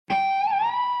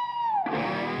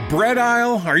Bread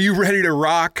aisle, are you ready to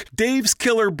rock? Dave's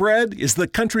Killer Bread is the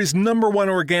country's #1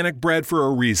 organic bread for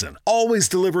a reason. Always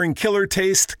delivering killer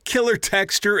taste, killer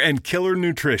texture, and killer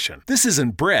nutrition. This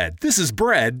isn't bread. This is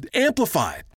bread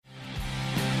amplified.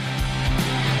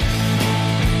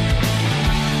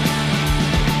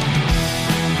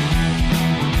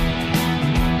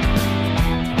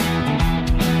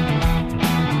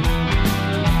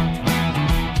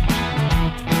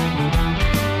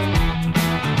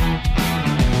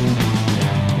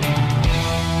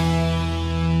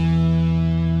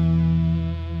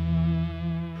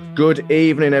 Good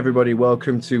evening, everybody.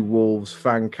 Welcome to Wolves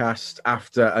Fancast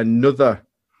after another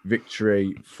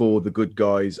victory for the good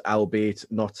guys, albeit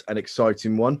not an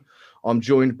exciting one. I'm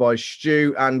joined by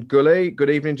Stu and Gully.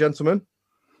 Good evening, gentlemen.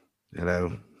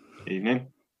 Hello. Evening.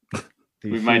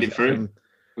 We've made it through.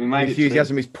 The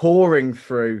enthusiasm is pouring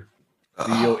through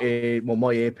your ear,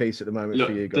 my earpiece at the moment. Look,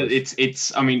 for you guys.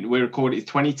 It's. I mean, we're recording. It's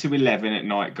 20-11 at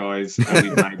night, guys, and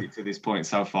we've made it to this point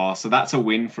so far. So that's a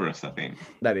win for us, I think.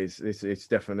 That is. It's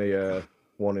definitely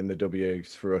one in the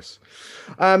W's for us.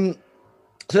 So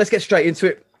let's get straight into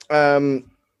it.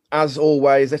 As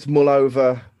always, let's mull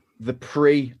over the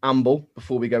preamble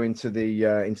before we go into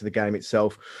the game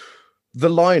itself. The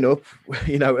lineup,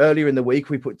 earlier in the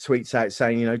week we put tweets out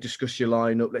saying, discuss your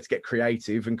lineup, let's get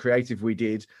creative, and creative we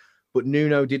did. But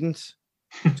Nuno didn't.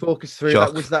 Talk us through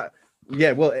that.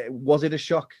 Was it a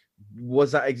shock?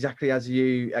 Was that exactly as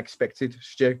you expected,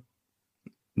 Stu?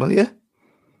 Well, yeah.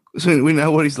 So we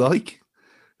know what he's like.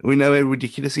 We know how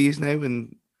ridiculous he is now.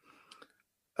 And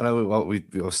I know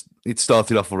it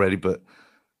started off already, but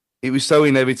it was so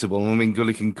inevitable. I mean,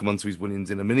 Gully can come on to his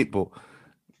winnings in a minute, but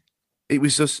it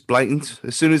was just blatant.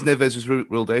 As soon as Neves was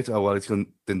ruled out, it's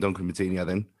then Duncan Martinez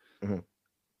then. Mm-hmm.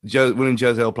 William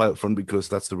Jose will play up front because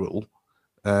that's the rule,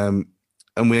 and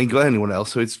we ain't got anyone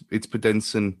else. So it's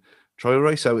Podence and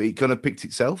Traoré. So it kind of picked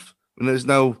itself. And there's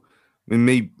no,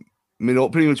 pretty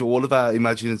much all of our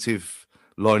imaginative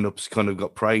lineups kind of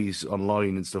got praise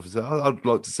online and stuff. So I'd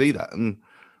like to see that, and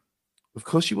of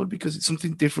course you would, because it's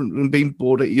something different than being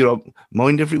bored at your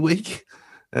mind every week.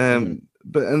 But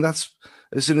that's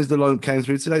as soon as the lineup came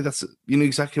through today, that's you knew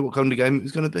exactly what kind of game it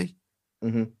was going to be,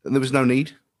 and there was no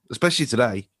need. Especially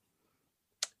today.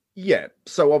 Yeah.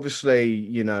 So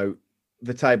obviously,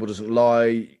 the table doesn't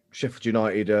lie. Sheffield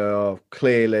United are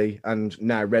clearly and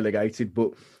now relegated,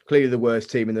 but clearly the worst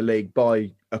team in the league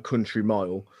by a country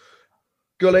mile.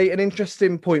 Gully, an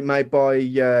interesting point made by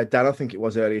Dan, I think it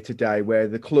was earlier today, where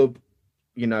the club,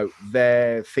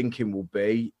 their thinking will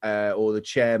be, or the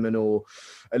chairman, or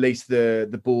at least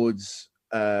the board's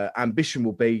ambition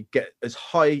will be, get as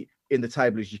high in the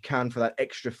table as you can for that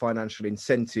extra financial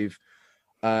incentive,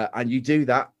 and you do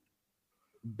that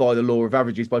by the law of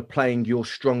averages by playing your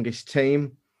strongest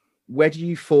team. Where do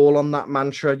you fall on that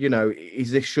mantra?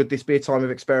 Should this be a time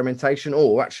of experimentation,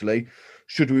 or actually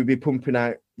should we be pumping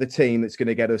out the team that's going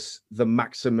to get us the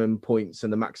maximum points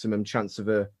and the maximum chance of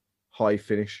a high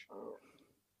finish?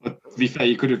 But to be fair,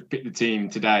 you could have picked the team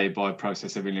today by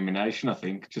process of elimination, I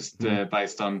think, just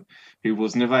based on who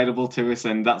wasn't available to us.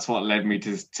 And that's what led me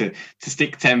to stick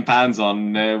 £10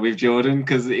 on with Jordan,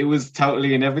 because it was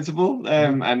totally inevitable.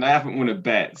 And I haven't won a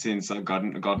bet since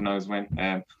God knows when.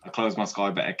 I closed my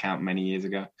Sky Bet account many years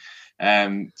ago.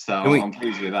 I'm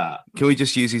pleased with that. Can we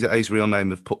just use his real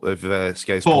name of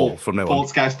Scace Paul from now on? Paul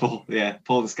Scace Paul, yeah,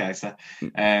 Paul the Scacer.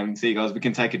 So you guys, we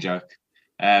can take a joke.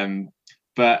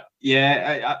 But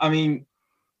yeah, I mean,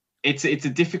 it's a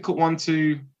difficult one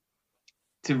to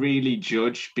really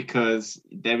judge, because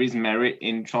there is merit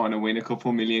in trying to win a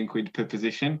couple million quid per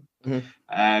position.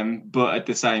 But at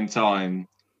the same time,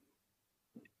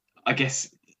 I guess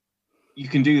you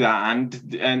can do that,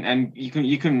 and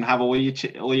you can have all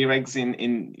your eggs in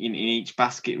each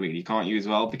basket, really, can't you, as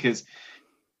well? Because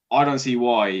I don't see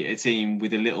why a team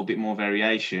with a little bit more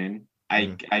variation,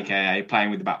 aka playing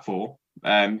with the back four,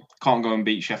 can't go and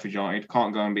beat Sheffield United,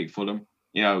 can't go and beat Fulham.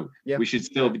 We should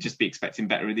still just be expecting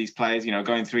better of these players.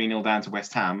 Going 3-0 down to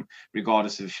West Ham,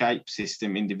 regardless of shape,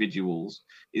 system, individuals,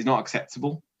 is not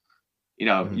acceptable.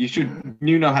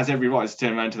 Nuno has every right to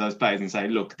turn around to those players and say,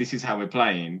 look, this is how we're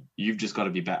playing. You've just got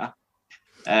to be better.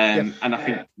 And I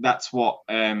think that's what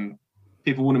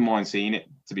people wouldn't mind seeing it,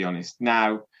 to be honest.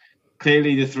 Now,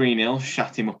 clearly the 3-0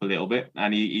 shut him up a little bit,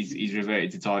 and he's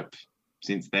reverted to type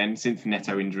since then. Since the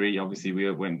Neto injury, obviously we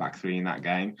went back 3 in that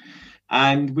game.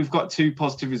 And we've got 2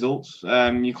 positive results.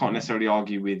 You can't necessarily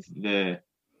argue with the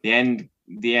end.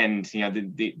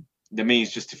 The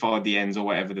means justified the ends, or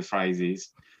whatever the phrase is.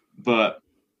 But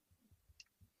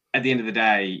at the end of the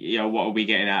day, what are we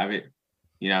getting out of it?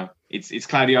 it's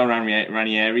Claudio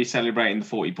Ranieri celebrating the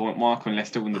 40-point mark when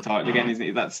Leicester won the title again,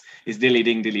 isn't it? It's dilly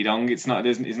ding, dilly dong. It's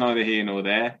neither here nor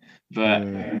there.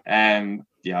 But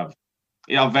yeah,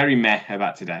 very meh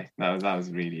about today. That was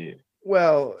really it.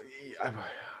 Well,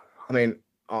 I mean,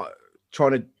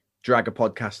 trying to drag a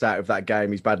podcast out of that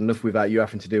game is bad enough without you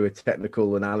having to do a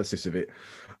technical analysis of it.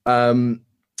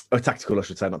 Or tactical, I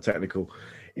should say, not technical.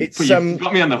 It's you've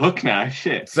got me on the hook now.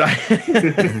 Shit. So,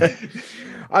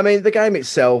 I mean, the game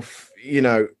itself,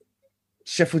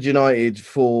 Sheffield United,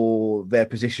 for their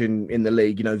position in the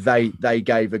league, they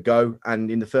gave a go, and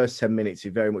in the first 10 minutes,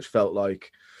 it very much felt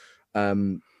like,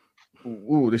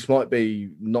 this might be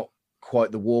not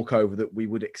quite the walkover that we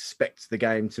would expect the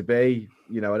game to be.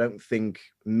 I don't think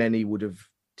many would have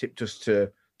tipped us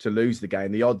to lose the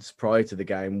game. The odds prior to the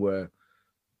game were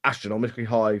astronomically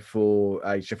high for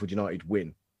a Sheffield United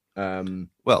win.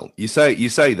 Well, you say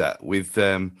that with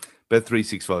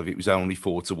Bet365, it was only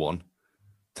 4-1,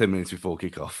 10 minutes before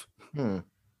kickoff.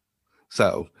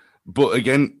 So, but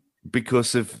again,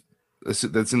 because of that's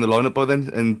in the lineup by then,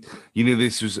 and you knew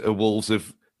this was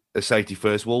a safety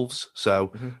first Wolves.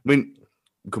 So, I mean,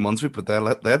 come on to it, but they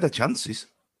had their chances.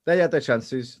 They had their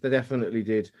chances. They definitely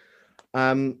did.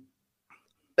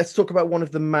 Let's talk about one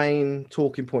of the main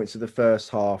talking points of the first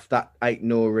half, that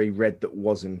Aït-Nouri red that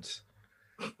wasn't.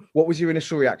 What was your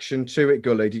initial reaction to it,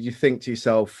 Gully? Did you think to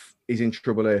yourself, he's in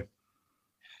trouble here?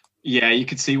 Yeah, you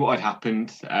could see what had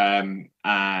happened. And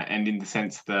in the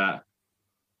sense that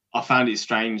I found it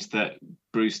strange that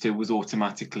Brewster was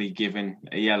automatically given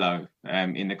a yellow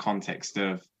in the context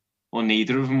of, well,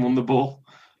 neither of them won the ball.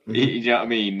 You know what I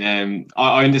mean?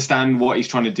 I understand what he's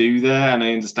trying to do there, and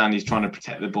I understand he's trying to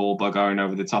protect the ball by going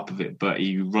over the top of it, but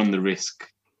you run the risk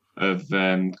of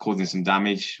causing some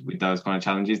damage with those kind of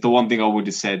challenges. The one thing I would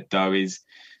have said, though, is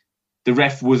the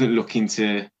ref wasn't looking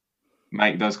to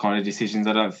make those kind of decisions,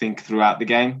 I don't think, throughout the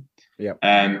game. Yeah.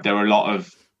 There were a lot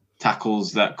of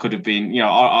tackles that could have been,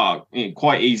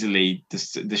 quite easily,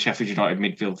 the Sheffield United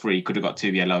midfield three could have got 2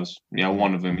 yellows,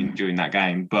 one of them during that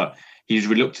game, but he's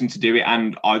reluctant to do it,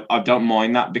 and I don't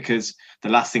mind that, because the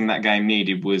last thing that game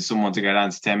needed was someone to go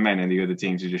down to 10 men and the other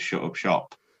team to just shut up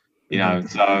shop.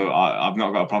 So I've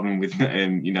not got a problem with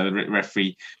the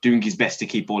referee doing his best to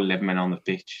keep all 11 men on the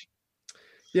pitch.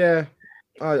 Yeah,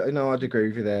 I'd agree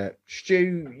with you there.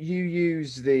 Stu, you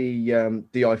use the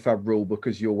IFAB rule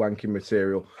because you're wanking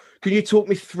material. Can you talk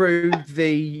me through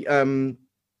the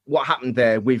what happened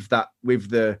there with the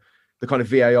kind of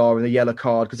VAR and the yellow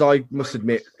card? Because I must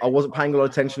admit I wasn't paying a lot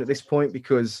of attention at this point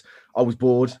because I was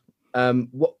bored.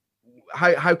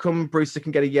 How come Brewster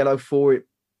can get a yellow for it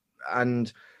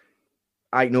and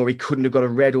Aït-Nouri couldn't have got a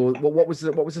red? Or what was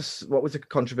the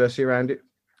controversy around it?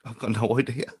 I've got no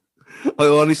idea. I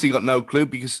honestly got no clue,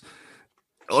 because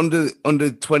under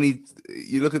 20,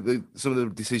 you look at some of the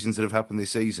decisions that have happened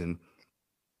this season.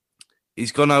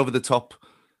 He's gone over the top.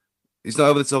 He's not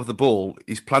over the top of the ball.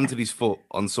 He's planted his foot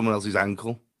on someone else's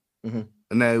ankle, and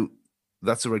now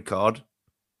that's a red card,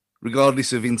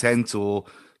 regardless of intent or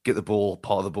get the ball,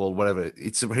 part of the ball, whatever.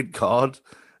 It's a red card,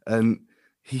 and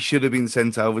he should have been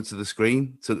sent over to the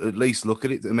screen to at least look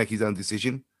at it and make his own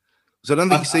decision. So I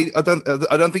don't think I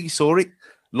don't think he saw it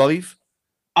live.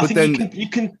 I think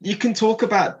you can talk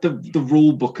about the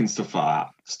rule book and stuff like that,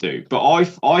 Stu. But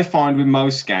I find with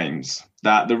most games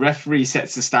that the referee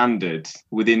sets the standard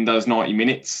within those 90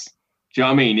 minutes. Do you know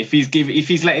what I mean? If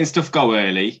he's letting stuff go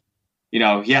early, he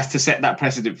has to set that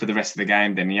precedent for the rest of the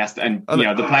game. Then he has to, and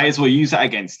the players will use that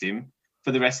against him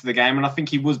for the rest of the game. And I think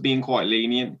he was being quite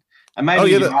lenient. And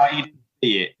maybe he didn't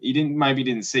see it. He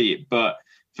didn't see it. But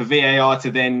for VAR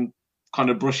to then kind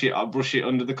of brush it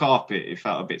under the carpet, it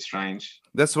felt a bit strange.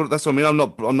 That's what I mean. I'm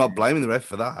not blaming the ref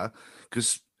for that,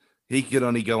 because he can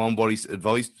only go on what he's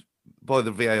advised by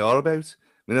the VAR about.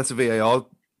 I mean, that's a VAR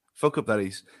fuck up, that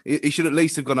is. He should at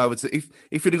least have gone over to,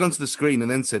 if he'd have gone to the screen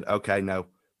and then said, okay, no,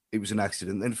 it was an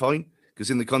accident, then fine. Because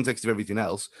in the context of everything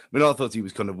else, I mean, I thought he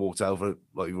was kind of walked over,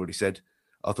 like you've already said.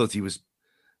 I thought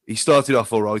he started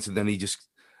off all right, and then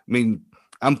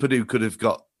Ampadu could have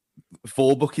got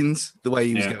 4 bookings the way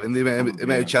he was going, the amount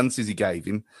of chances he gave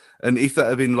him. And if that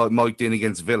had been like Mike Dean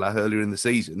against Villa earlier in the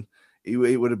season, it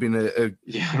would have been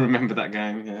I remember that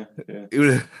game. Yeah. It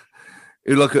would have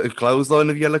like a clothesline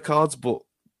of yellow cards, but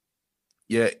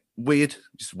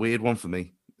just weird one for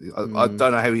me. I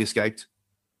don't know how he escaped.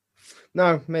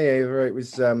 No, me either. It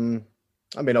was,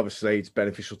 obviously it's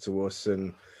beneficial to us,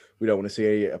 and we don't want to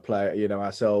see a player,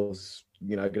 ourselves,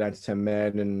 go down to 10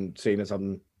 men and seeing us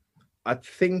on. I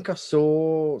think I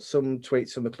saw some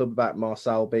tweets from the club about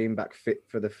Marcel being back fit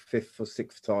for the 5th or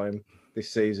 6th time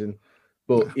this season.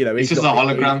 But you know, It's he's just a not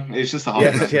hologram. It's just a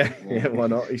hologram. Yes, yeah. Why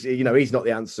not? He's not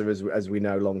the answer as we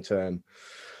know long term.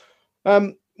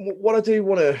 What I do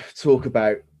want to talk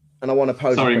about, and I want to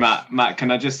pose. Sorry, Matt.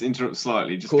 Can I just interrupt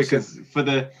slightly, just because for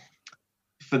the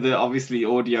obviously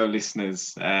audio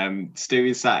listeners, Stu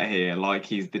is sat here like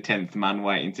he's the 10th man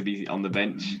waiting to be on the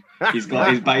bench. He's got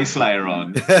his base layer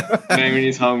on, wearing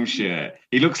his home shirt.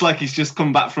 He looks like he's just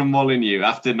come back from Molineux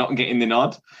after not getting the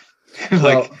nod.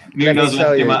 Like Nuno's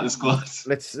left him out the squad.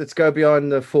 Let's go behind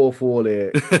the fourth wall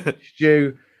here.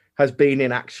 Stu has been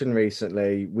in action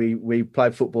recently. We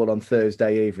played football on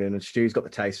Thursday evening, and Stu's got the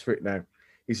taste for it now.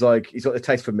 He's got the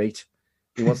taste for meat.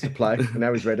 He wants to play, and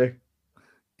now he's ready.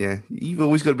 Yeah, you've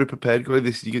always got to be prepared.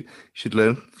 This you should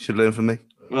learn from me.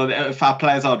 Well, if our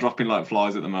players are dropping like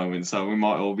flies at the moment, so we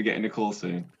might all be getting a call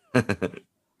soon. But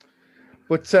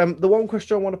the one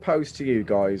question I want to pose to you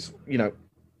guys, you know,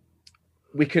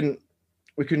 we can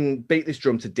beat this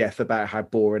drum to death about how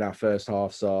boring our first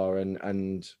halves are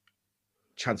and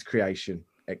chance creation,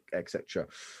 etc.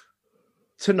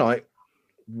 Tonight,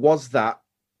 was that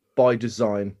by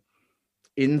design?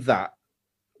 In that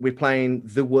we're playing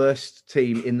the worst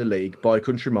team in the league by a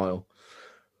country mile.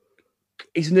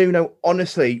 Is Nuno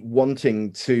honestly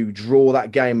wanting to draw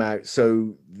that game out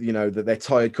so, you know, that they're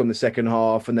tired come the second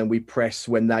half and then we press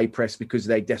when they press because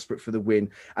they're desperate for the win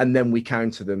and then we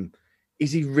counter them?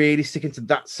 Is he really sticking to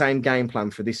that same game plan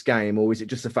for this game, or is it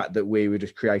just the fact that we were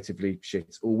just creatively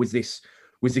shit? Or was this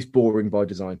boring by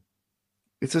design?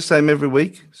 It's the same every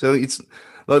week. So it's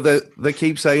like they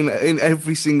keep saying in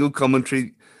every single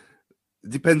commentary,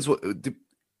 depends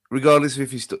regardless of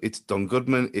if it's Don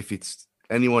Goodman, if it's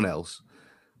anyone else,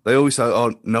 they always say,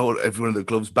 "Oh no, everyone at the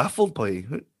club's baffled by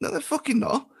you." No, they're fucking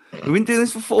not. We've been doing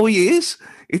this for 4 years.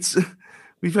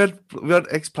 We've had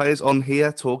ex-players on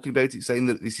here talking about it, saying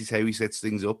that this is how he sets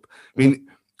things up. I mean,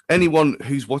 anyone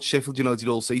who's watched Sheffield United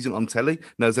all season on telly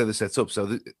knows how they're set up,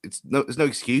 so there's no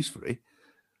excuse for it.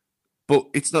 But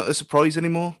it's not a surprise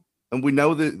anymore, and we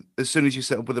know that as soon as you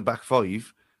set up with a back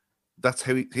five, that's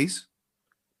how it is.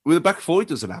 With a back four, it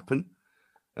doesn't happen.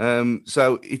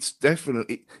 So it's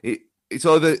definitely it's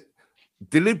either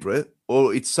deliberate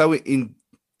or it's so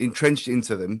entrenched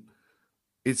into them.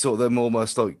 It's sort of them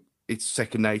almost like it's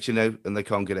second nature now, and they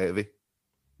can't get out of it.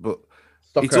 But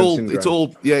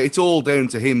it's all down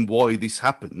to him why this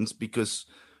happens, because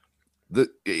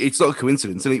it's not a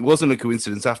coincidence, and it wasn't a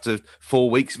coincidence after 4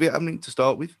 weeks of it happening to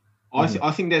start with.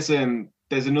 I think there's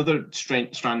another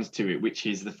strand to it, which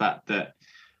is the fact that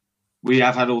we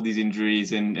have had all these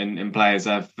injuries and players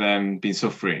have been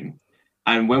suffering,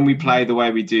 and when we play the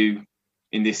way we do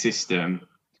in this system,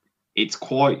 it's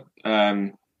quite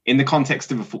in the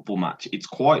context of a football match, it's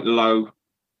quite low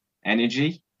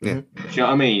energy. Yeah. Do you know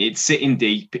what I mean? It's sitting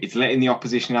deep. It's letting the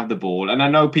opposition have the ball. And I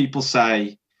know people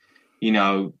say, you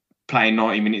know, playing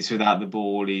 90 minutes without the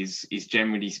ball is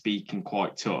generally speaking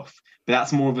quite tough. But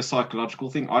that's more of a psychological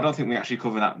thing. I don't think we actually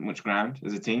cover that much ground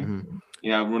as a team. Mm-hmm.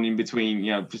 You know, running between,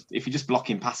 you know, if you're just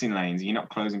blocking passing lanes, you're not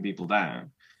closing people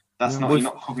down. You're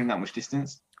not covering that much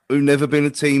distance. We've never been a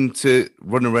team to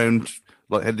run around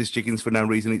like headless chickens for no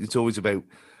reason. It's always about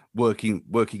working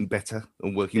better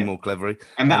and working more cleverly.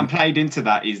 And that played into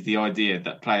that is the idea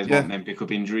that players won't then pick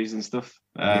up injuries and stuff,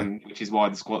 which is why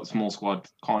the small squad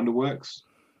kind of works.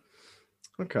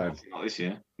 Okay. Not this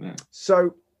year. Yeah.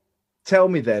 So tell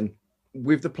me then,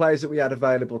 with the players that we had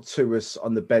available to us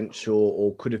on the bench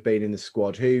or could have been in the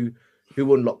squad, who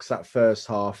unlocks that first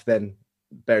half, then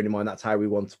bearing in mind that's how we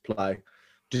want to play?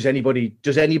 Does anybody,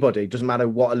 doesn't matter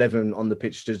what 11 on the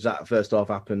pitch, does that first half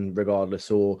happen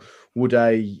regardless? Or would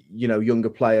a, you know, younger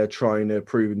player trying to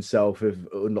prove himself have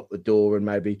unlocked the door and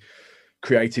maybe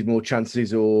created more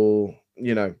chances? Or,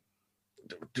 you know,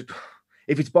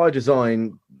 if it's by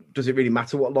design, does it really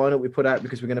matter what lineup we put out,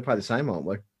 because we're going to play the same, aren't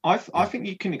we? I think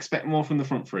you can expect more from the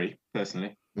front three,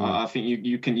 personally. I think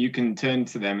you can turn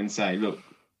to them and say, look,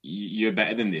 you're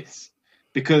better than this.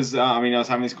 Because I mean, I was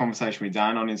having this conversation with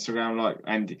Dan on Instagram,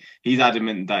 and he's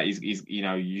adamant that he's you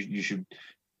know, we shouldn't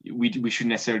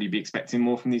necessarily be expecting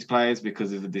more from these players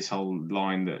because of this whole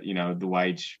line that, you know, the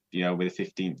wage, you know, with the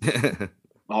 15th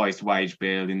highest wage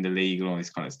bill in the league and all this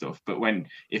kind of stuff. But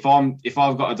if I've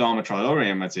got Adama Traore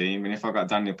in my team and if I've got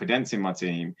Daniel Podence in my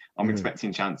team, I'm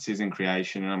expecting chances and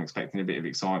creation, and I'm expecting a bit of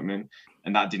excitement,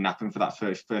 and that didn't happen for that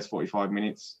first 45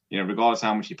 minutes. You know, regardless of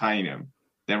how much you're paying them,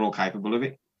 they're all capable of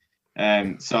it.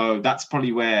 So that's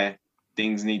probably where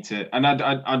things need to, and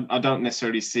I don't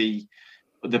necessarily see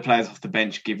the players off the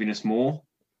bench giving us more.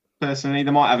 Personally,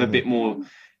 they might have a bit more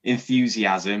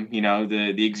enthusiasm, you know,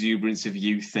 the exuberance of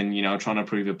youth and, you know, trying to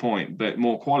prove a point, but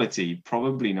more quality,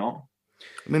 probably not.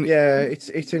 I mean, Yeah, it's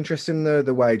interesting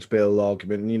the wage bill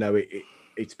argument. You know,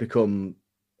 it's become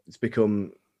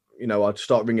I'd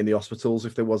start ringing the hospitals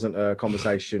if there wasn't a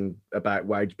conversation about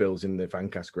wage bills in the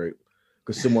Fancast group,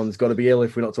 because someone's got to be ill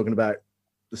if we're not talking about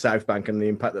the South Bank and the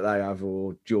impact that they have,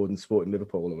 or Jordan Sporting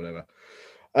Liverpool or whatever.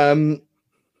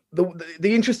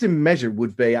 The interesting measure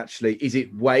would be actually, is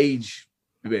it wage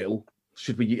bill?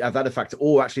 Should we have that a factor,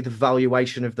 or actually the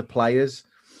valuation of the players?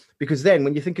 Because then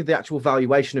when you think of the actual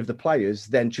valuation of the players,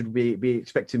 then should we be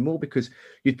expecting more? Because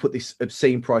you'd put this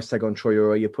obscene price tag on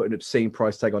Traore, you put an obscene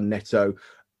price tag on Neto. Do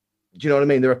you know what I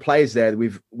mean? There are players there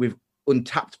with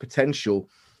untapped potential.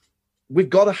 We've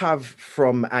got to have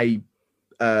from a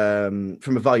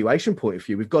valuation point of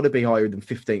view, we've got to be higher than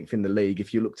 15th in the league.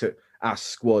 If you looked at our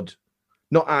squad,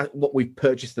 not at what we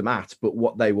purchased them at, but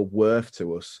what they were worth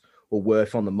to us or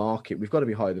worth on the market, we've got to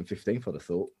be higher than 15th, I'd have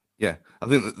thought. Yeah, I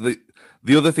think that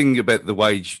the other thing about the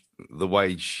wage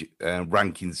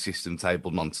ranking system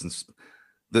table nonsense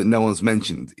that no one's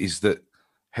mentioned is that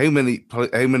how many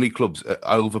clubs are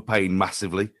overpaying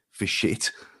massively for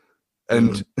shit,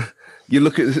 and you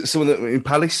look at some of them in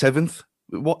Palace, seventh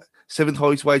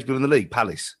highest wage bill in the league.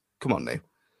 Palace, come on now.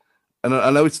 And I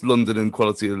know it's London and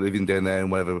quality of living down there and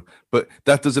whatever, but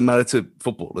that doesn't matter to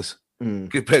footballers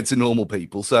compared to normal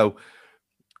people. So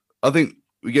I think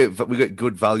we get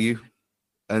good value,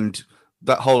 and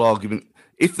that whole argument.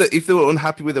 If they were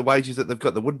unhappy with the wages that they've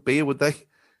got, they wouldn't be here, would they?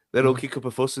 They'd all kick up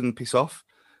a fuss and piss off.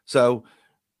 So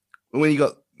when you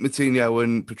got Moutinho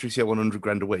and Patricio 100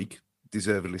 grand a week,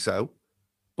 deservedly so,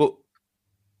 but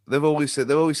they've always said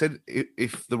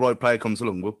if the right player comes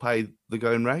along, we'll pay the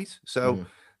going rate. So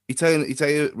it's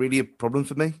really a problem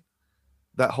for me.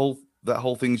 That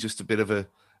whole thing's just a bit of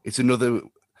it's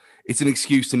an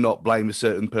excuse to not blame a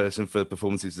certain person for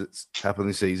performances that's happened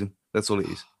this season. That's all it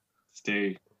is.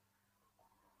 Stu,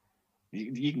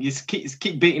 you just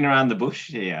keep beating around the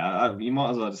bush here. You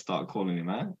might as well just start calling him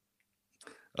out.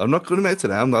 I'm not calling him out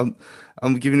today.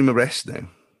 I'm giving him a rest now.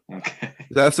 Okay.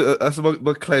 That's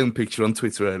my clown picture on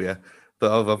Twitter earlier,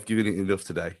 but I've given it enough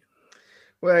today.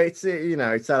 Well, it's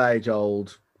it's that age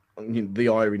old. The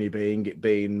irony being it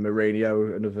being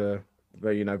Mourinho, another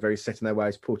very set in their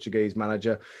ways Portuguese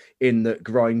manager, in that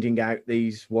grinding out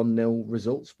these 1-0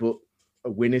 results, but a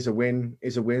win is a win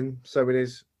is a win. So it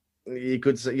is. You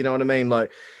could say, you know what I mean?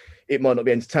 Like, it might not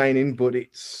be entertaining, but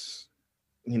it's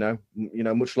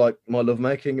much like my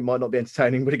lovemaking, it might not be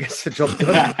entertaining, but it gets the job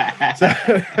done.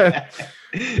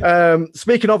 So,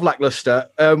 speaking of lackluster,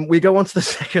 we go on to the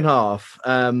second half,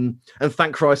 and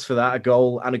thank Christ for that, a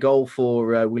goal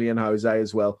for Willian Jose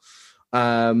as well.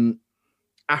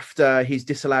 After his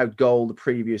disallowed goal the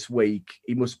previous week,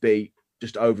 he must be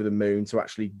just over the moon to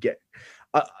actually get.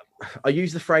 I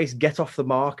use the phrase "get off the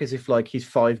mark" as if like he's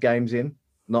 5 games in,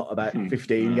 not about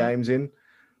 15 games in.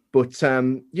 But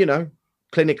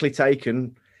clinically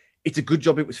taken, it's a good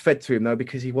job it was fed to him though,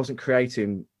 because he wasn't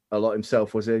creating a lot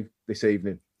himself, was he, this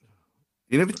evening?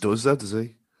 He never does that, does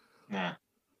he? Nah.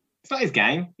 It's not his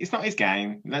game. It's not his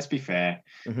game. Let's be fair.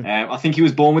 I think he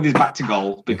was born with his back to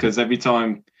goal, because every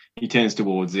time he turns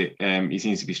towards it, he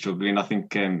seems to be struggling. I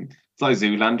think it's like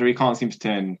Zoolander. He can't seem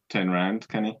to turn around,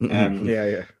 can he?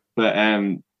 Yeah. But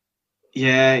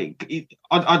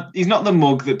he's not the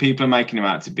mug that people are making him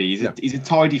out to be. He's a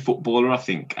tidy footballer, I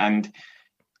think. And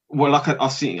like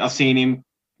I've seen him,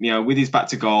 with his back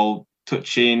to goal,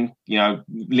 touching,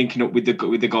 linking up with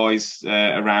the guys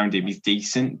around him. He's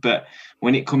decent, but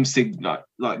when it comes to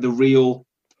like the real,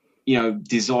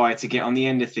 desire to get on the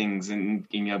end of things and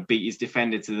beat his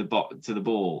defender to the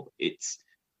ball, it's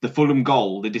the Fulham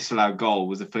goal, the disallowed goal,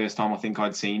 was the first time I think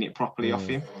I'd seen it properly off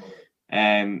him.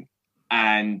 And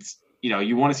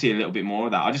you want to see a little bit more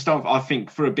of that. I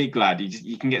think for a big lad,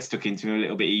 you can get stuck into him a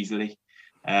little bit easily.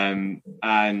 And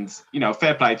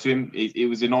fair play to him. It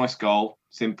was a nice goal,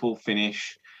 simple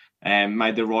finish,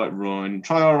 made the right run.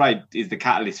 Traore is the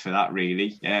catalyst for that,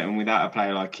 really. And without a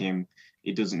player like him,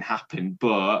 it doesn't happen.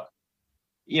 But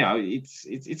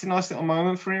it's a nice little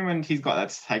moment for him, and he's got that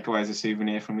to take away as a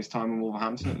souvenir from his time in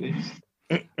Wolverhampton, at least.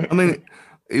 I mean,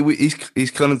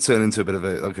 he's kind of turned into a bit of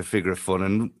a figure of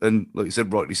fun, and like you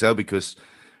said, rightly so, because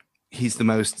he's the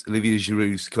most Olivier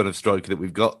Giroud's kind of striker that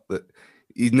we've got. That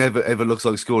he never ever looks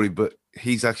like scoring, but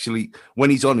he's actually, when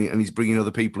he's on it and he's bringing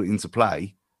other people into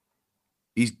play,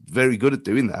 he's very good at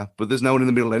doing that. But there's no one in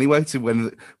the middle anyway to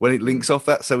when it links off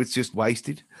that, so it's just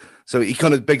wasted. So he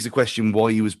kind of begs the question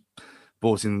why he was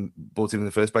bought in in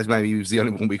the first place. Maybe he was the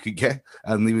only one we could get,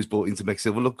 and he was bought in to make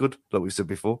Silva look good, like we said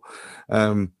before.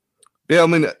 Yeah, I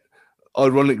mean,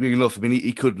 ironically enough, I mean,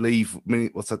 he could leave. I mean,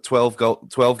 what's that?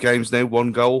 12 games now,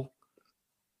 1 goal.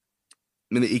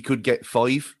 I mean, he could get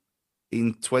 5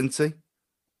 in 20,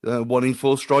 1 in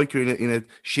 4 striker in a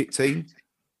shit team.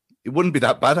 It wouldn't be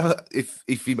that bad if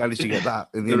he managed to get that.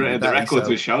 In the, the records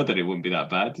would show that it wouldn't be that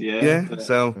bad. Yeah. But,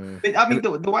 So, but, I mean,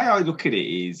 the way I look at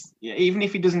it is, even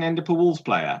if he doesn't end up a Wolves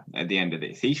player at the end of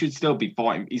this, he should still be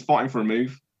fighting. He's fighting for a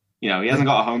move. He hasn't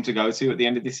got a home to go to at the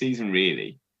end of this season,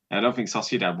 really. And I don't think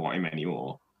Sociedad want him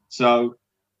anymore. So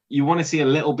you want to see a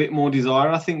little bit more desire,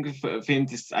 I think, for him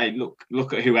to say,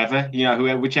 look at whoever,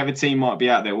 whichever team might be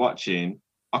out there watching,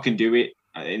 I can do it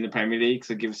in the Premier League.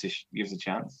 So give us a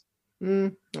chance.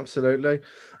 Absolutely.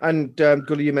 And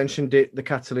Gully, you mentioned it, the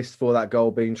catalyst for that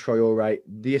goal being Traore,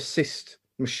 the assist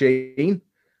machine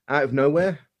out of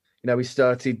nowhere. He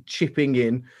started chipping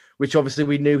in, which obviously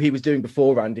we knew he was doing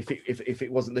beforehand. If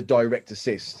it wasn't the direct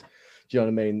assist, do you know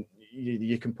what I mean?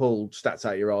 You can pull stats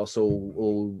out your arse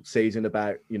all season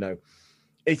about,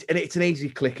 it's an easy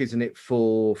click, isn't it,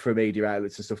 for media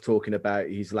outlets and stuff talking about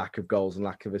his lack of goals and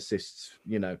lack of assists.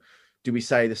 Do we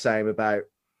say the same about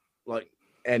like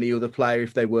any other player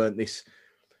if they weren't this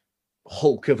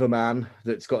hulk of a man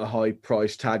that's got a high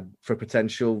price tag for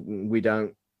potential? We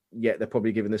don't yet. They're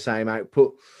probably giving the same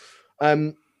output.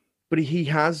 But he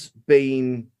has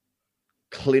been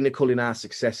clinical in our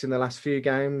success in the last few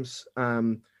games.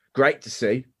 Great to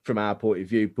see from our point of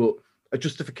view, but a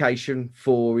justification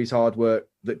for his hard work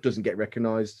that doesn't get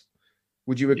recognised.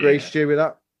 Would you agree, Stu, with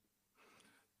that?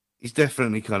 He's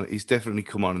definitely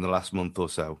come on in the last month or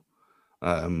so.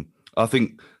 I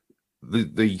think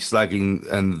the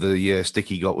slagging and the stick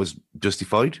he got was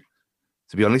justified,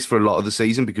 to be honest, for a lot of the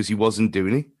season because he wasn't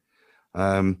doing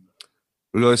it.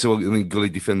 We also, Gully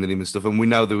defended him and stuff, and we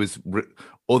know there was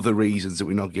other reasons that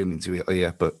we're not getting into it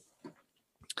yet, but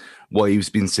why he was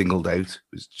being singled out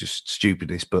was just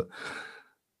stupidness. But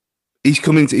he's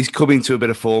coming to a bit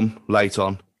of form late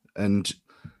on, and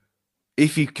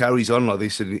if he carries on like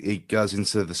this and he goes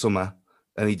into the summer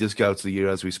and he does go to the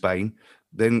Euros with Spain,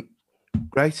 then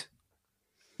great.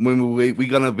 We're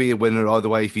going to be a winner either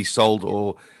way if he's sold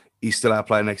or he's still our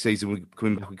player next season. We're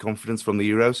coming back with confidence from the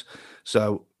Euros.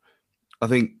 So I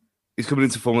think he's coming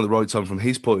into form at the right time from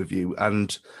his point of view,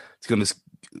 and it's going to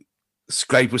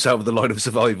scrape us over the line of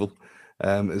survival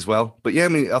as well. But yeah,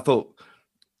 I thought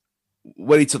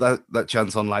when he took that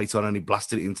chance on late on and he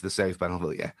blasted it into the safe ban, I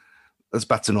thought, yeah, that's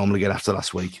back to normal again after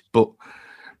last week. But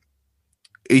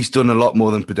he's done a lot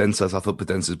more than Podence. I thought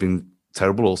Podence has been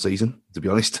terrible all season, to be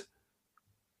honest.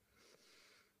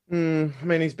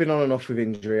 He's been on and off with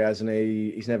injury, hasn't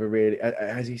he? He's never really...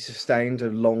 Has he sustained a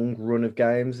long run of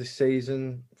games this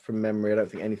season? From memory, I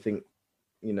don't think anything,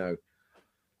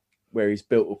 where he's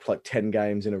built up like 10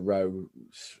 games in a row,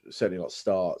 certainly not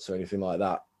starts or anything like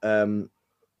that.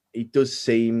 He does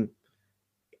seem...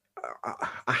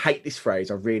 I hate this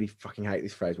phrase. I really fucking hate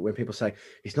this phrase. But when people say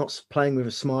he's not playing with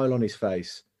a smile on his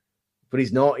face, but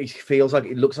he's not. He feels like,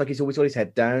 it looks like he's always got his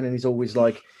head down and he's always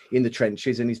like in the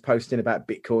trenches and he's posting about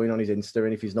Bitcoin on his Insta.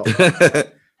 And if he's not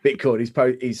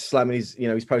Bitcoin, he's slamming his,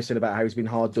 he's posting about how he's been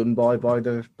hard done by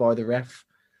the ref.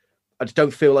 I just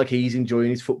don't feel like he's enjoying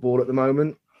his football at the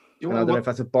moment. And I don't know if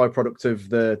that's a byproduct of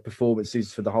the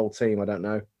performances for the whole team. I don't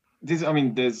know.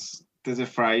 There's a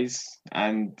phrase,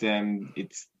 and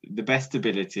it's the best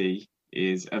ability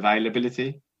is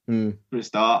availability for a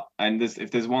start. And if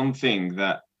there's one thing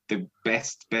that the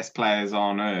best players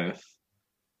on earth,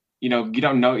 you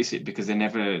don't notice it because they're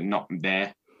never not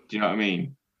there. Do you know what I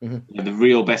mean? Mm-hmm. The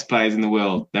real best players in the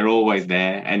world, they're always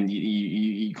there, and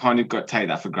you kind of got to take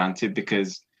that for granted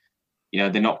because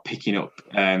they're not picking up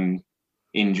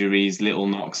injuries, little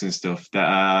knocks and stuff that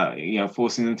are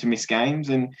forcing them to miss games.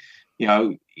 And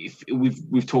if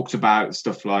we've talked about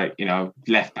stuff like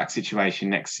left back situation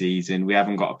next season, we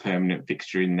haven't got a permanent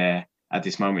fixture in there at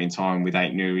this moment in time with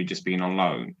Aït-Nouri just being on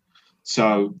loan.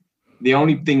 So the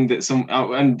only thing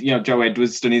that Joe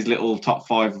Edwards done his little top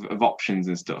 5 of options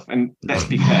and stuff. And let's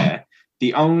be fair,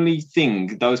 the only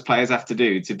thing those players have to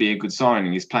do to be a good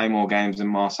signing is play more games than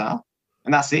Marcel,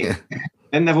 and that's it. Yeah.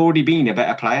 Then they've already been a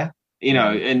better player,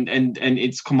 and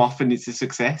it's come off and it's a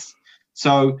success.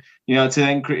 So to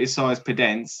then criticise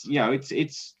Podence,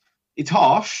 it's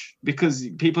harsh because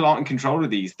people aren't in control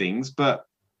of these things. But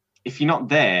if you're not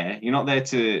there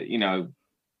to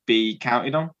be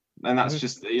counted on, and that's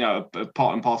just a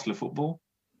part and parcel of football.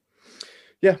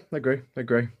 Yeah, I agree.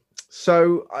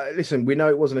 So listen, we know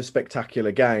it wasn't a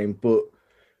spectacular game, but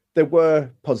there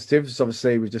were positives.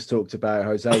 Obviously, we've just talked about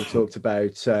Jose. We've talked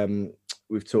about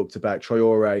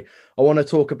Traore. I want to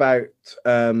talk about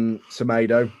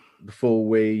Semedo before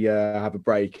we have a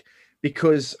break,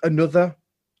 because another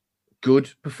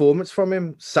good performance from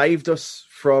him saved us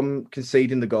from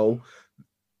conceding the goal.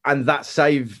 And that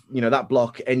save, that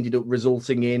block ended up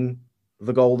resulting in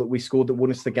the goal that we scored that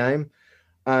won us the game.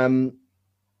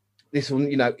 This will,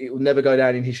 it will never go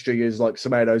down in history as like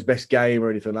Semedo's best game or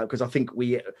anything like that, because I think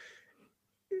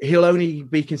he'll only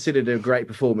be considered a great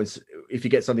performance if he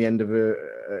gets on the end of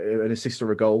an assist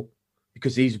or a goal,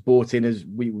 because he's brought in as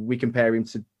we compare him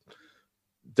to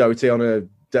Doherty on a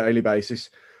daily basis.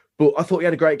 But I thought he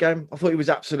had a great game. I thought he was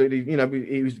absolutely,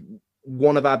 he was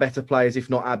one of our better players, if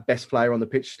not our best player on the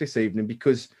pitch this evening,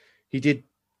 because he did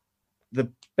the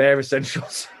bare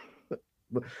essentials.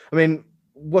 I mean,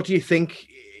 what do you think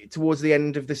towards the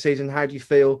end of the season? How do you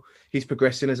feel he's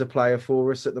progressing as a player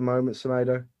for us at the moment,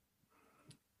 Semedo?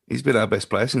 He's been our best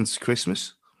player since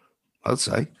Christmas, I'd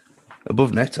say.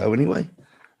 Above Neto, anyway.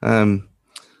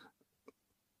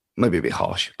 Maybe a bit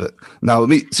harsh, but no, I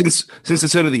mean, since the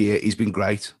turn of the year, he's been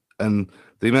great. And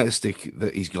the amount of stick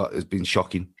that he's got has been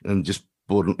shocking and just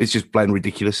boredom. It's just plain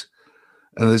ridiculous.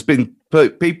 And there's been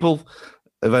people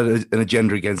have had an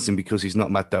agenda against him because he's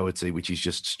not Matt Doherty, which is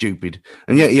just stupid.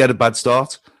 And yet he had a bad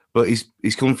start, but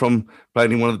he's come from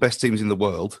playing in one of the best teams in the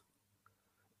world,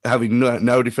 having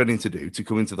no defending to do, to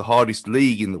come into the hardest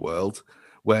league in the world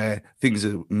where things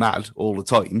are mad all the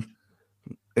time,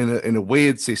 in a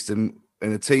weird system,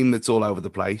 in a team that's all over the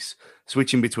place,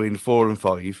 switching between 4 and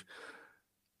 5.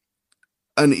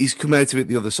 And he's come out of it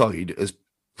the other side as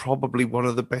probably one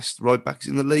of the best right backs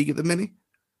in the league at the minute.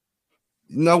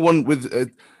 No one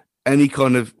with any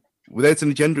kind of, without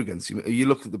an agenda against him. You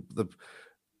look at the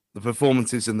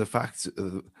performances and the facts.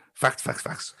 You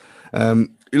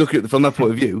look at it from that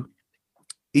point of view.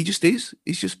 He just is.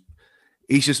 He's just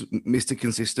Mr.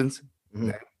 Consistent.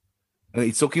 Mm-hmm. And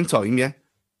it took him time, yeah,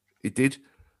 it did.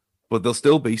 But there'll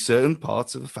still be certain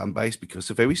parts of the fan base, because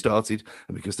of how he started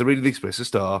and because they're reading the Express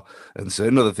Star and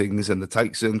certain other things, and they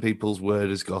take certain people's word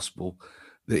as gospel,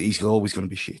 that he's always going to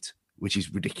be shit, which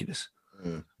is ridiculous.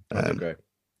 I'd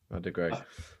agree.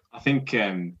 I think,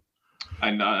 and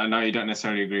I know you don't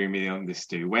necessarily agree with me on this,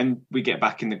 Stu. When we get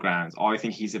back in the grounds, I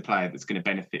think he's a player that's going to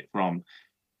benefit from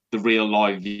the real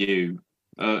live view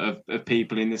of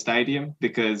people in the stadium,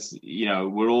 because,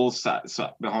 we're all sat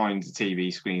behind the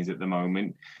TV screens at the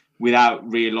moment, without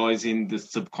realising the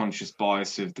subconscious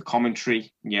bias of the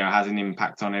commentary, has an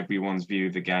impact on everyone's view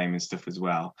of the game and stuff as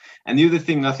well. And the other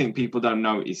thing I think people don't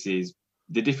notice is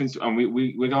the difference, and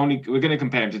we're going to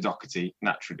compare him to Doherty,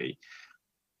 naturally.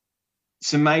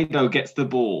 Semedo gets the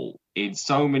ball in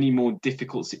so many more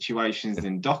difficult situations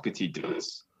than Doherty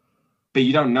does, but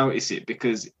you don't notice it,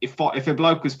 because if a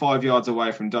bloke was 5 yards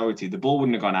away from Doherty, the ball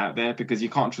wouldn't have gone out there, because you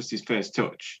can't trust his first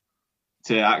touch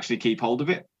to actually keep hold of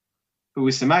it. But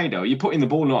with Semedo, you're putting the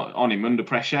ball on him under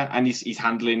pressure, and he's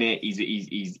handling it.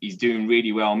 He's doing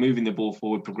really well, moving the ball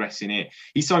forward, progressing it.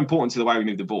 He's so important to the way we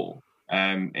move the ball.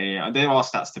 And there are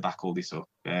stats to back all this up,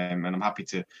 and I'm happy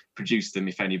to produce them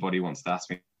if anybody wants to ask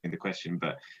me the question.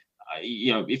 But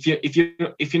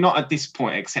if you're not at this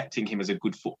point accepting him as a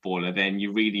good footballer, then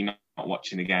you're really not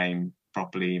watching the game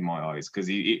properly, in my eyes. Because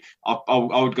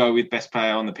I would go with best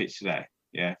player on the pitch today.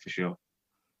 Yeah, for sure.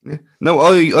 Yeah. No,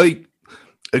 I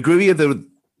agree with you that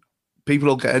people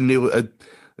will get a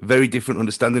very different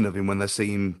understanding of him when they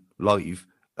see him live,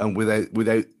 and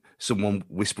without someone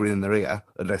whispering in their ear,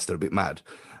 unless they're a bit mad.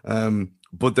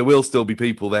 But there will still be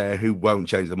people there who won't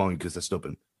change their mind because they're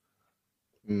stubborn.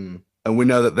 And we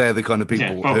know that they're the kind of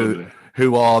people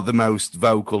who are the most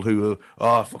vocal, who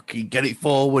are, fucking get it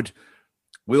forward.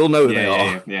 We all know who they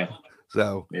are. Yeah.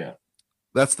 So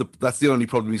that's the only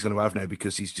problem he's going to have now,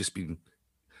 because he's just been.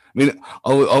 I mean,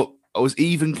 I was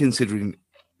even considering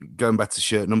going back to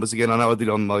shirt numbers again. I know I did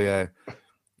on my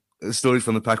stories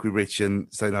from the pack with Rich, and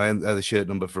saying I hadn't had a shirt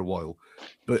number for a while,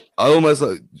 but I almost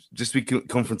just be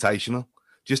confrontational,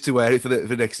 just to wear it for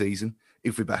next season,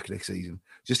 if we're back next season,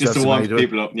 just to wind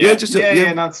people up. No,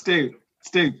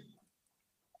 Stu,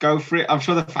 go for it. I'm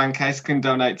sure the fan case can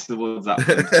donate to the Wolves.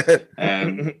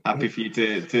 Happy for you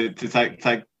to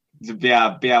take. To be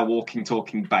our walking,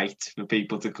 talking bait for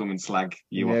people to come and slag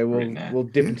you. Yeah, we'll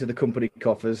dip into the company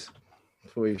coffers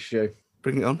for you, Stu.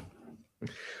 Bring it on.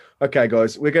 Okay,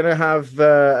 guys, we're going to have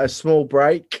a small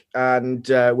break, and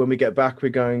when we get back, we're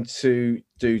going to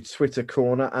do Twitter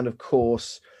Corner, and of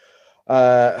course,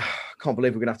 I can't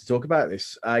believe we're going to have to talk about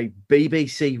this, a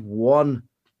BBC One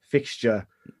fixture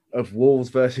of Wolves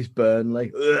versus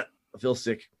Burnley. Ugh, I feel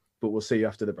sick, but we'll see you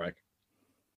after the break.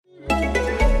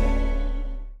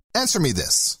 Answer me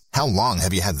this. How long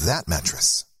have you had that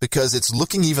mattress? Because it's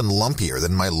looking even lumpier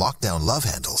than my lockdown love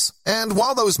handles. And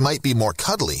while those might be more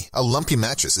cuddly, a lumpy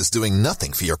mattress is doing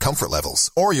nothing for your comfort levels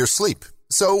or your sleep.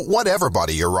 So whatever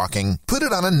body you're rocking, put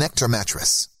it on a Nectar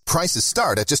mattress. Prices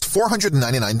start at just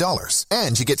 $499,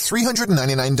 and you get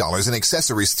 $399 in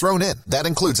accessories thrown in. That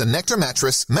includes a Nectar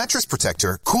mattress, mattress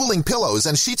protector, cooling pillows,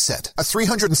 and sheet set, a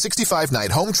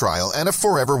 365-night home trial, and a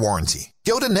forever warranty.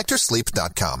 Go to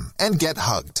NectarSleep.com and get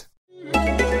hugged.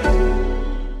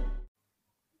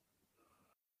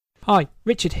 Hi,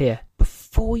 Richard here.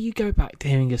 Before you go back to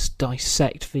hearing us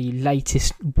dissect the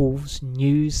latest Wolves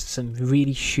news, some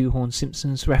really shoehorned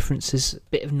Simpsons references, a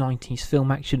bit of 90s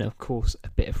film action, and of course a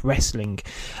bit of wrestling,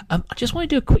 I just want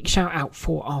to do a quick shout out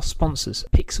for our sponsors,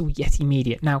 Pixel Yeti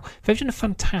Media. Now, they've done a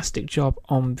fantastic job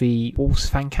on the Wolves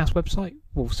Fancast website,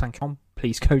 wolvesfancast.com.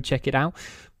 Please go check it out.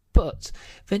 But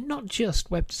they're not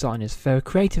just web designers, they're a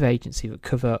creative agency that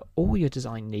cover all your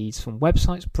design needs, from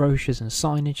websites, brochures and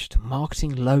signage to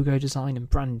marketing, logo design and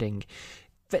branding.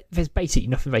 There's basically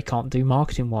nothing they can't do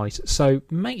marketing wise, so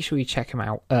make sure you check them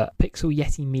out at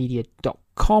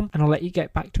pixelyetimedia.com, and I'll let you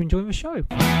get back to enjoying the show.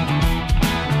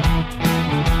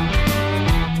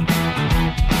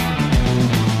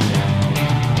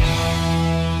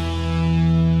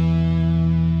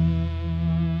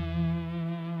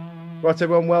 Right,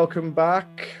 everyone, welcome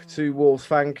back to Wolves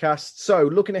Fancast. So,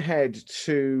 looking ahead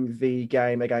to the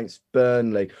game against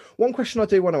Burnley, one question I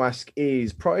do want to ask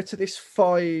is, prior to this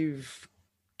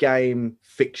 5-game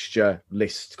fixture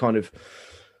list, kind of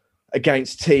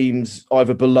against teams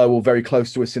either below or very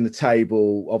close to us in the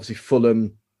table, obviously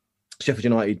Fulham, Sheffield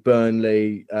United,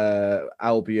 Burnley,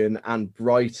 Albion and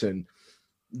Brighton,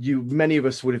 many of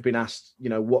us would have been asked,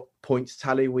 what points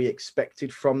tally we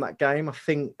expected from that game. I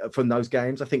think from those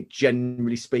games,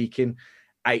 generally speaking,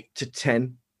 8 to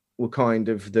 10 were kind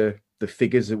of the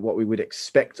figures of what we would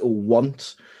expect or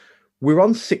want. We're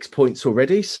on 6 points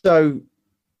already. So,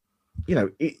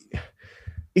 is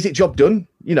it job done?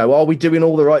 Are we doing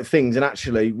all the right things? And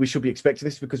actually, we should be expecting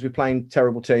this because we're playing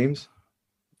terrible teams.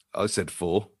 I said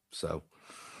 4, so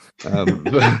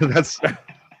that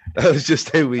was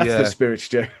just how That's the spirit,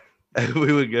 Stu.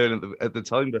 We were going at the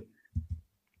time, but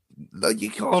you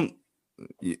can't.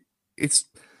 It's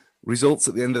results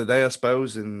at the end of the day, I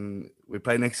suppose, and we're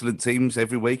playing excellent teams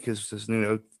every week, as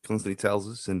constantly tells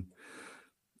us, and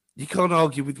you can't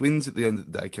argue with wins at the end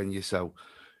of the day, can you? So,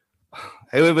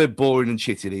 however boring and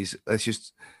shit it is, let's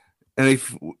just. And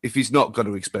if he's not going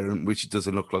to experiment, which it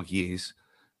doesn't look like he is,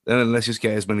 then let's just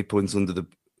get as many points under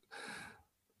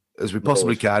as we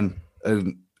possibly can,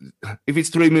 and. If it's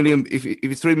 3 million, if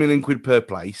it's 3 million quid per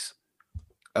place,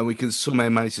 and we can somehow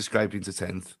manage to scrape into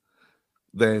 10th,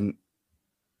 then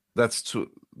that's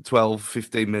 12,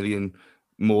 15 million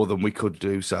more than we could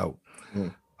do. So,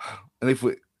 and if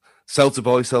we sell to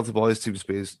buy, as Tim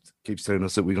Spears keeps telling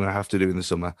us that we're going to have to do in the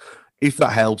summer, if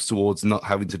that helps towards not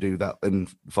having to do that, then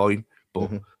fine.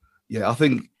 But yeah, I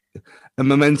think a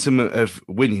momentum of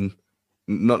winning,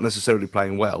 not necessarily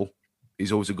playing well,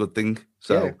 is always a good thing.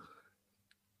 So. Yeah.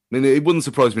 I mean, it wouldn't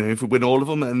surprise me if we win all of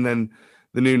them, and then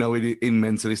the Nuno in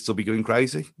mentalists will be going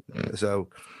crazy. So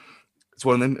it's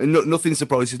one of them. And nothing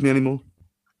surprises me anymore.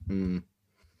 I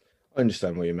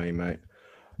understand what you mean, mate.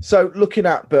 So looking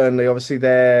at Burnley, obviously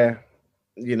they're,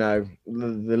 the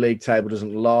league table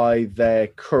doesn't lie. They're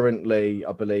currently,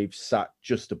 I believe, sat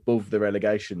just above the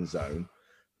relegation zone,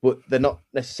 but they're not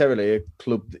necessarily a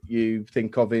club that you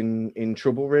think of in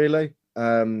trouble, really,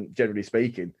 generally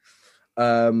speaking.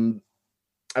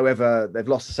 However, they've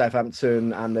lost to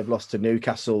Southampton and they've lost to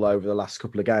Newcastle over the last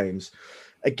couple of games.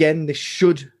 Again, this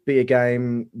should be a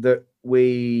game that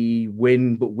we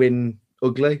win, but win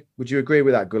ugly. Would you agree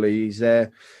with that, Gully? Has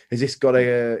this got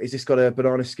a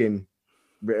banana skin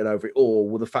written over it, or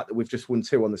will the fact that we've just won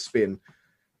 2 on the spin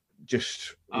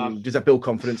does that build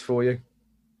confidence for you?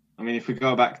 I mean, if we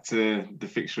go back to the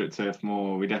fixture at Turf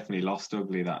Moor, we definitely lost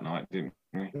ugly that night, didn't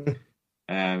we?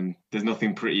 There's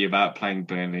nothing pretty about playing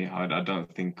Burnley. I don't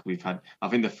think we've had. I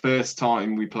think the first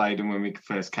time we played them when we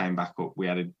first came back up, we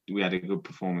had a good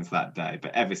performance that day.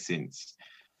 But ever since,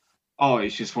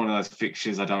 it's just one of those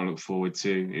fixtures I don't look forward to.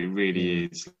 It really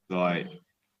is. Like,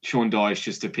 Sean Dyche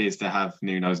just appears to have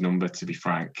Nuno's number, to be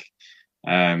frank,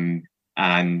 and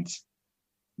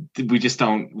we just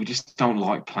don't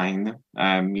like playing them.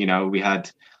 We had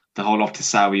the whole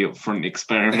Otasawi up front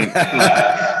experiment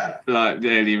like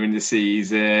earlier in the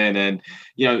season, and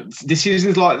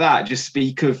decisions like that just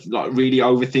speak of like really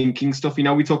overthinking stuff.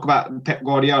 We talk about Pep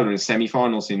Guardiola and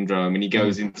semi-final syndrome, and he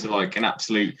goes into like an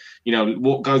absolute,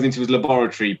 what goes into his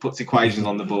laboratory, puts equations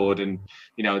on the board, and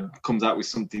comes out with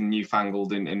something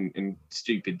newfangled and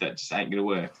stupid that just ain't gonna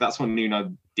work. That's what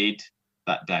Nuno did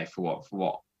that day for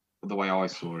what the way I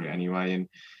saw it anyway, and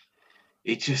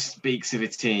it just speaks of a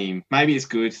team. Maybe it's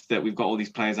good that we've got all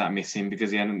these players out missing because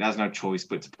he has no choice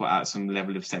but to put out some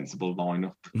level of sensible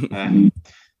lineup.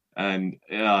 And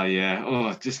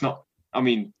just not. I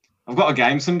mean, I've got a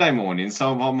game Sunday morning,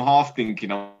 so I'm half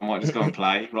thinking I might just go and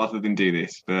play rather than do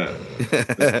this. But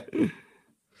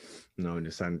no, I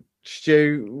understand.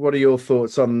 Stu, what are your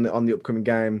thoughts on the upcoming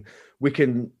game? We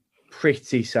can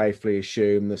pretty safely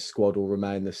assume the squad will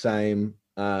remain the same.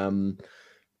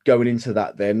 Going into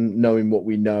that, then knowing what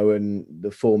we know and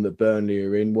the form that Burnley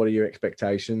are in, what are your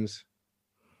expectations?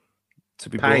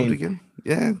 To be bored again,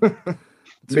 yeah.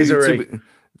 Misery.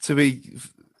 To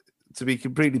be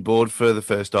completely bored for the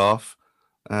first half,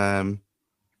 and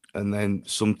then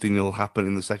something will happen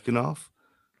in the second half,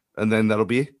 and then that'll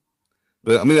be it.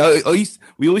 But I mean,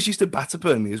 we always used to batter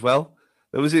Burnley as well.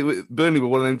 That was it. Burnley were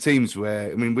one of them teams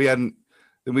where, I mean, we hadn't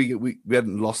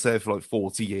lost there for like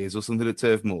 40 years or something at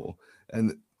Turf Moor,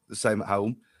 and the same at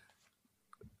home.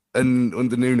 And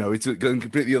under Nuno, it's going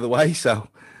completely the other way. So,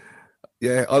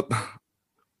 yeah,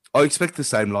 I expect the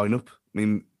same lineup. I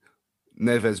mean,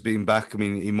 Neves being back, I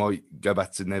mean, he might go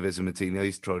back to Neves and Martinez.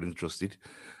 He's tried and trusted.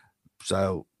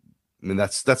 So, I mean,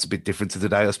 that's a bit different to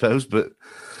today, I suppose. But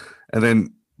does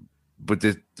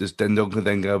Dendoncker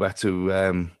then go back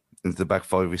to into the back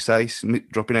five with Sace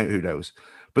dropping out? Who knows?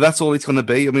 But that's all it's going to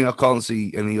be. I mean, I can't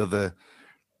see any other.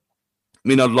 I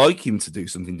mean, I'd like him to do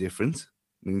something different.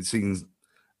 I mean, seeing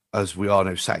as we are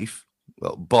now safe,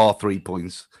 well, bar 3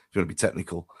 points, if you want to be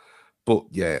technical. But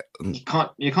yeah,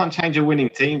 you can't change a winning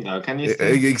team though, can you?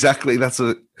 Exactly.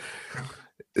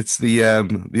 It's the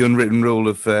unwritten rule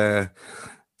of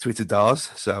Twitter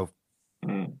DARS. So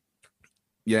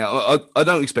yeah, I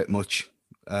don't expect much,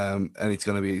 and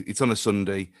it's on a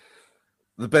Sunday.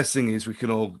 The best thing is we can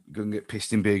all go and get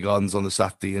pissed in beer gardens on the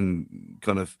Saturday and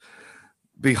kind of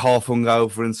be half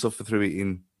hungover and suffer through it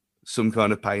in some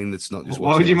kind of pain that's not just.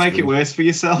 Why would you make it worse for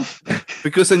yourself?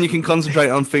 Because then you can concentrate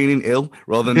on feeling ill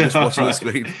rather than just watching the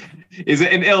screen. Is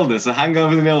it an illness? A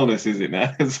hangover is an illness, is it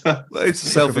now? Well, it's a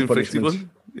self-inflicted one.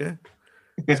 Yeah.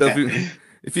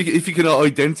 If you can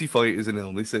identify it as an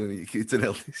illness, then it's an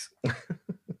illness.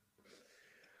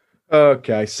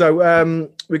 Okay, so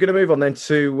we're going to move on then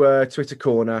to Twitter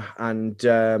Corner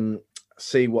and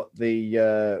see what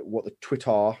the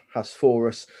Twitter has for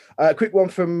us. A quick one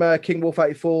from King Wolf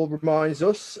 84 reminds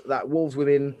us that Wolves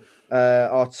women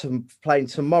are playing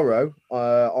tomorrow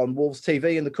on Wolves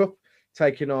TV in the Cup,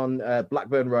 taking on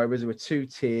Blackburn Rovers, who are 2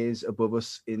 tiers above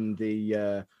us in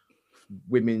the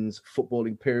women's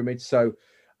footballing pyramid. So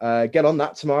get on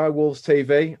that tomorrow, Wolves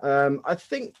TV. I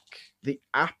think the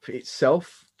app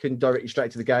itself can direct you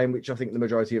straight to the game, which I think the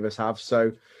majority of us have.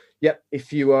 So, yeah,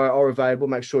 if you are available,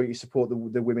 make sure you support the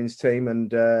women's team,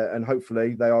 and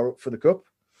hopefully they are up for the cup.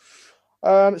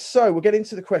 So we'll get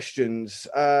into the questions.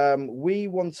 We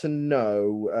want to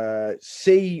know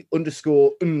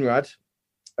C_Unrad.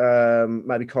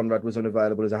 Maybe Conrad was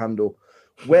unavailable as a handle.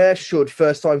 Where should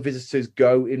first-time visitors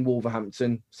go in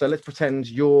Wolverhampton? So let's pretend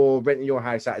you're renting your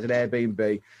house out as an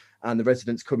Airbnb, and the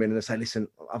residents come in and they say, listen,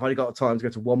 I've only got time to go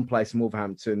to one place in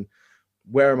Wolverhampton.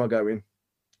 Where am I going?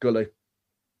 Gully.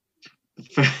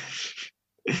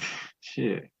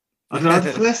 Shit. I don't know.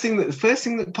 The first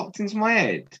thing that popped into my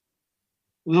head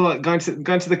was like going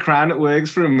to the Crown at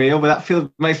Works for a meal, but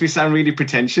that makes me sound really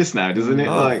pretentious now, doesn't it?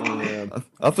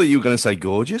 I thought you were going to say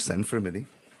gorgeous then for a minute.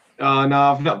 Oh no,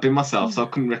 I've not been myself, so I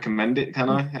couldn't recommend it, can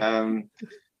I?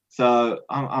 So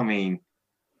I mean,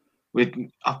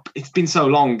 it's been so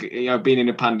long, being in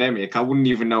a pandemic, I wouldn't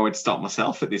even know where to start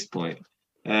myself at this point.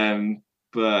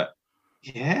 But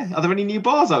yeah, are there any new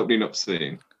bars opening up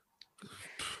soon?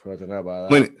 I don't know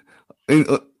about that.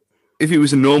 If it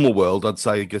was a normal world, I'd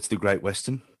say go to the Great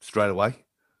Western straight away.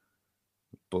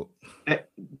 But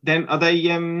then are they?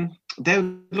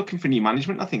 They're looking for new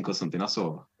management, I think, or something. I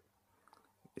saw.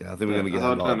 Yeah, I think we're going to get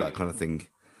a lot of that kind of thing.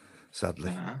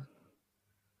 Sadly.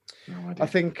 No, I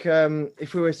think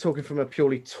if we were talking from a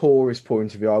purely tourist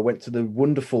point of view, I went to the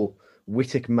wonderful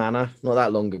Whittick Manor not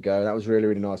that long ago. That was really,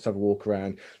 really nice to have a walk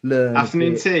around. Learn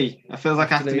afternoon tea. It feels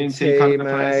like afternoon tea kind of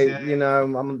place, yeah. You know,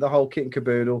 I'm the whole kit and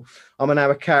caboodle. I'm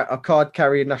now a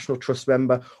card-carrying National Trust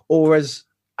member, or as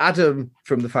Adam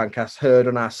from the Fancast heard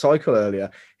on our cycle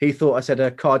earlier, he thought I said a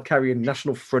card-carrying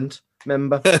National Front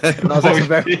member. And I was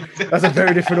that's a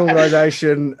very different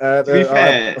organisation. To be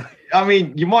fair, I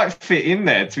mean, you might fit in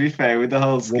there. To be fair, with the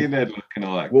whole skinhead look and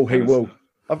all that. Wool.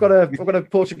 I've got a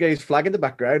Portuguese flag in the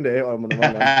background here. I'm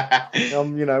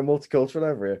multicultural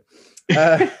over here.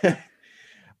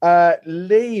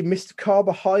 Lee, Mr.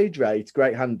 Carbohydrate,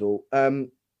 great handle.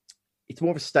 It's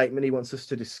more of a statement he wants us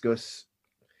to discuss.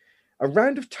 A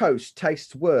round of toast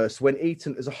tastes worse when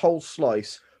eaten as a whole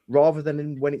slice rather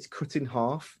than when it's cut in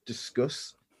half.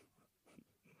 Discuss.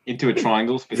 Into a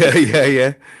triangle.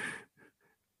 Yeah.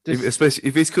 Especially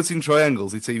if it's cut in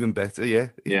triangles, it's even better. Yeah.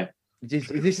 Yeah.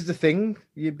 This is the thing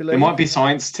you believe. There might be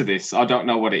science to this. I don't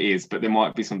know what it is, but there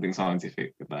might be something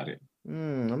scientific about it.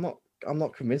 I'm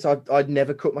not convinced. I'd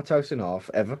never cut my toast in half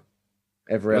ever.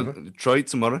 Well, try it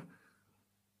tomorrow.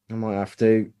 I might have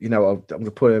to. You know, I'm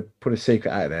gonna put a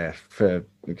secret out there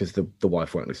because the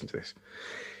wife won't listen to this.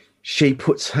 She'll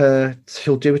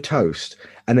do a toast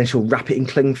and then she'll wrap it in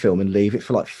cling film and leave it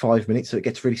for like 5 minutes so it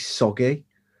gets really soggy,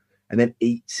 and then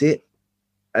eats it.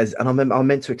 And I'm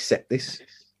meant to accept this.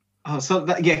 Oh, so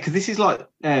because this is like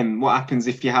what happens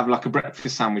if you have like a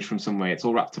breakfast sandwich from somewhere. It's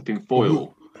all wrapped up in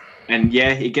foil, and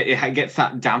it gets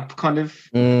that damp kind of.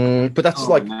 But that's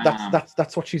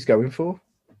that's what she's going for.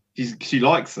 She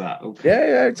likes that. Okay.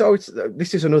 Yeah.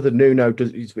 This is another no.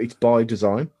 It's by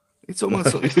design. It's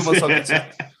almost like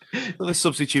it's a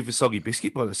substitute for soggy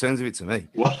biscuit by the sounds of it to me.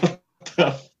 What?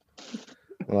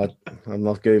 Well, I'm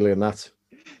not googling that.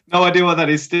 No idea what that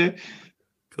is, Stu.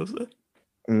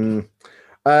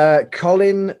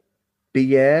 Colin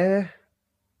Bier,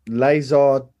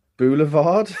 Lazard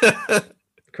Boulevard.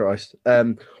 Christ.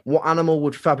 What animal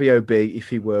would Fabio be if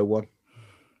he were one?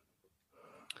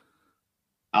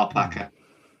 Alpaca.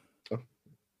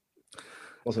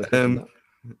 Wasn't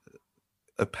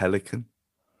a pelican.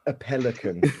 A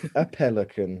pelican. A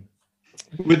pelican.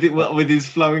 With his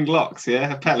flowing locks,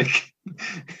 yeah? A pelican.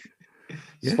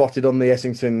 Spotted on the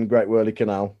Essington Great Whirling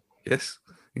Canal. Yes,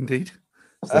 indeed.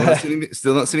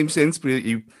 Still not seen him since, but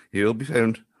he will be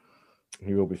found.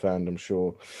 He will be found, I'm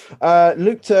sure.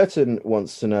 Luke Turton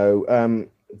wants to know,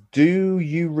 do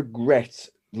you regret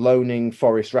loaning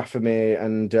Forrest, Rafamir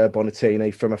and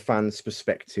Bonatini from a fan's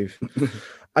perspective?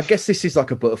 I guess this is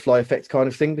like a butterfly effect kind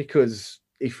of thing, because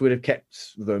if we'd have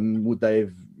kept them, would they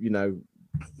have,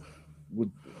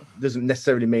 doesn't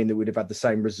necessarily mean that we'd have had the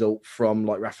same result from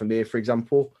like Rafamir, for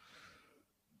example.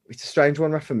 It's a strange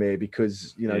one, Rafamir,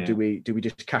 because do we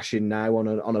just cash in now on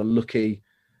a lucky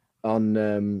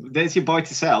There's your buy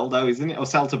to sell though, isn't it? Or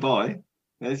sell to buy.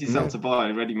 There's your sell to buy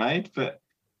ready made. But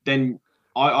then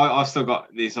I've still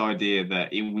got this idea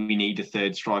that we need a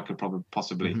third striker, probably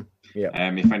possibly. Mm-hmm.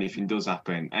 Yeah. If anything does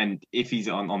happen, and if he's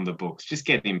on the books, just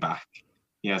get him back.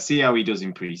 Yeah, see how he does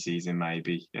in pre-season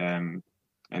maybe.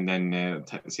 And then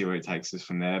see where it takes us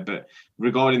from there. But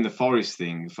regarding the Forest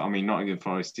thing, I mean, Nottingham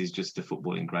Forest is just a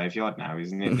footballing graveyard now,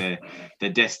 isn't it? They're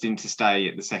destined to stay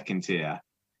at the second tier,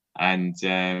 and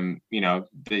they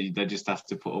just have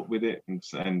to put up with it.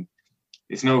 And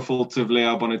it's no fault of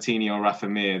Leo Bonatini or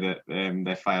Rafamir that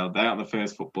they failed. They aren't the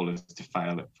first footballers to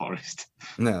fail at Forest.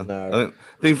 No. I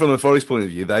think from a Forest point of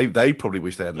view, they probably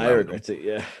wish they had. I regret it,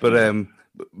 yeah. But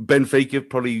Benfica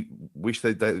probably wish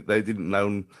they didn't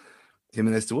loan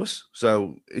Jimenez to us.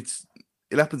 So it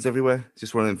happens everywhere. It's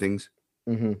just one of them things.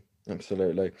 Mm-hmm.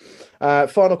 Absolutely.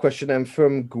 Final question then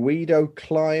from Guido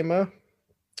Clymer.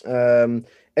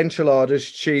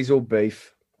 Enchiladas, cheese or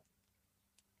beef?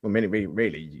 I mean,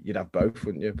 really, you'd have both,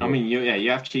 wouldn't you? I mean,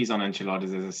 you have cheese on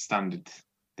enchiladas as a standard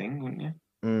thing, wouldn't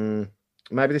you?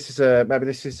 Maybe this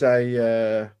is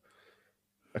a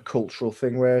cultural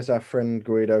thing. Where's our friend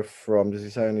Guido from? Does he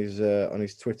say on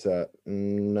his Twitter?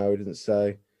 No, he didn't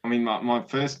say. I mean, my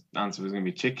first answer was going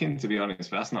to be chicken, to be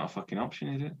honest, but that's not a fucking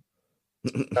option,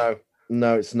 is it?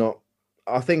 No, it's not.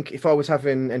 I think if I was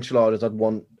having enchiladas, I'd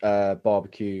want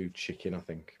barbecue chicken, I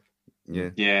think. Yeah.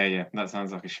 That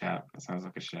sounds like a shout.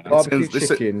 Barbecue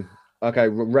chicken. Okay,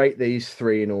 rate these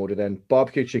three in order then.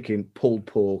 Barbecue chicken, pulled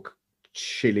pork,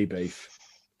 chili beef.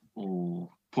 Ooh,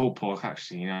 pulled pork,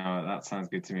 actually, that sounds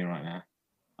good to me right now.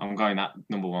 I'm going that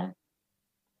number one.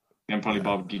 Then probably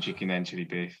barbecue chicken, then chili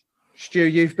beef. Stu,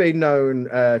 you've been known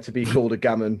to be called a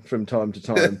gammon from time to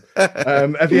time.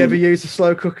 Have you ever used a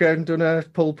slow cooker and done a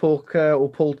pulled pork or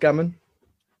pulled gammon?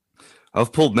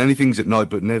 I've pulled many things at night,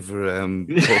 but never.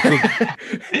 His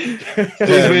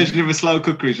version of a slow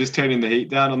cooker is just turning the heat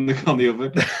down on the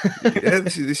oven. Yeah,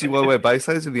 this is why we're base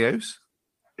layers in the house.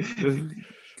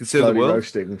 Slowly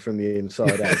roasting from the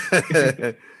inside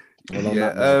out.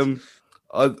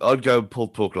 I'd go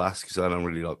pulled pork last because I don't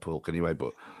really like pork anyway.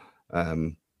 But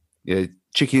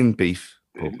chicken, beef.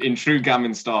 Pork. In true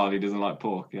gammon style, he doesn't like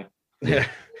pork. Yeah.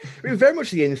 It was very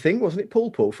much the in thing, wasn't it?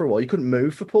 Pulled pork for a while. You couldn't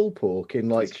move for pulled pork in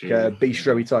like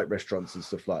bistro-y type restaurants and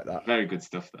stuff like that. Very good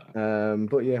stuff, though.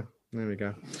 But yeah, there we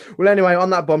go. Well, anyway, on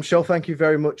that bombshell, thank you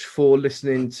very much for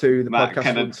listening to the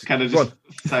podcast. Can I just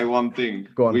say one thing?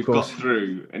 Go on, We've got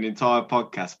through an entire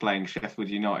podcast playing Sheffield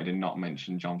United and not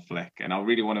mention John Fleck, and I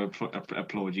really want to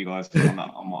applaud you guys for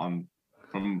that.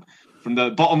 From the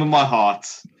bottom of my heart.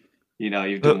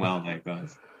 You've done well there,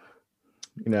 guys.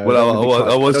 I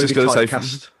was just going to say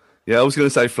Yeah, I was going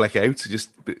to say fleck out.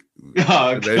 Just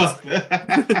Oh, God.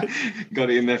 Got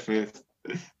it in there first.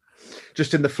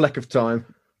 Just in the fleck of time.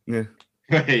 yeah.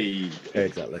 Hey.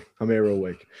 Exactly. I'm here all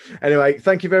week. Anyway,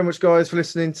 thank you very much, guys, for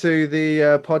listening to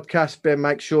the podcast. Ben,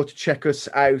 make sure to check us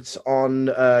out on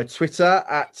Twitter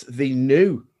at the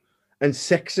new and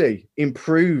sexy,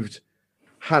 improved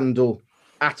handle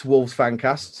at Wolves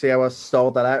Fancast. See how I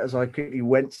styled that out as I quickly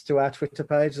went to our Twitter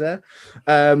page there.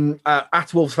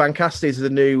 At Wolves Fancast is the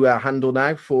new handle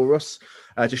now for us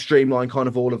to streamline kind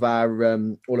of all of our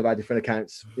different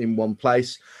accounts in one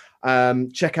place.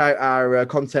 Check out our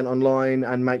content online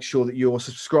and make sure that you're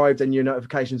subscribed and your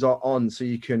notifications are on so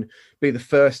you can be the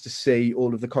first to see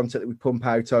all of the content that we pump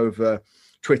out over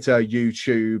Twitter,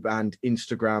 YouTube, and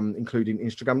Instagram, including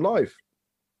Instagram Live.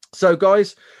 So,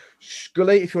 guys,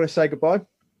 Scully, if you want to say goodbye.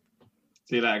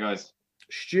 See you later, guys.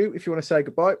 Stu, if you want to say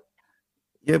goodbye.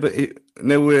 Yeah, but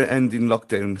now we're ending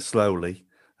lockdown slowly.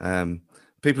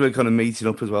 People are kind of meeting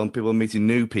up as well, and people are meeting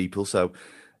new people. So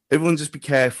everyone just be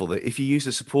careful that if you use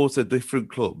to support a different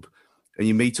club and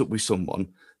you meet up with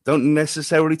someone, don't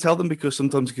necessarily tell them because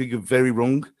sometimes it could go very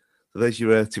wrong. So there's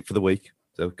your tip for the week.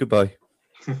 So goodbye.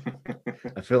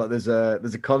 I feel like there's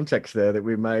a context there that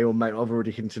we may or may not have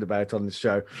already hinted about on the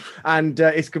show. And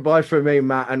it's goodbye from me,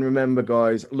 Matt. And remember,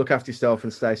 guys, look after yourself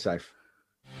and stay safe.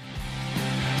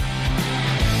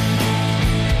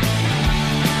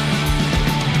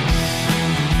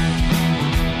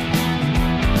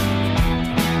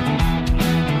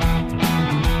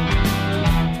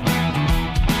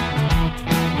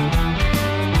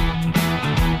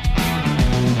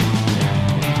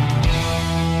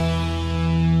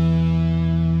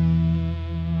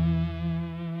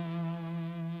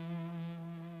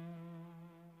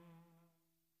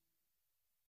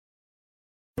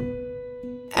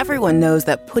 Everyone knows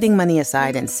that putting money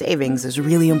aside in savings is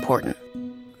really important.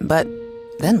 But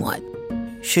then what?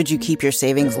 Should you keep your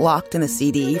savings locked in a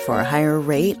CD for a higher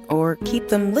rate or keep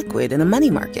them liquid in a money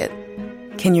market?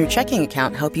 Can your checking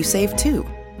account help you save too?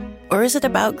 Or is it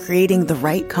about creating the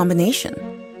right combination?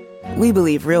 We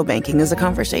believe real banking is a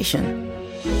conversation.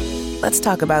 Let's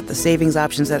talk about the savings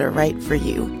options that are right for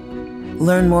you.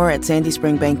 Learn more at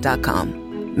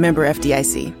sandyspringbank.com. Member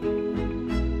FDIC.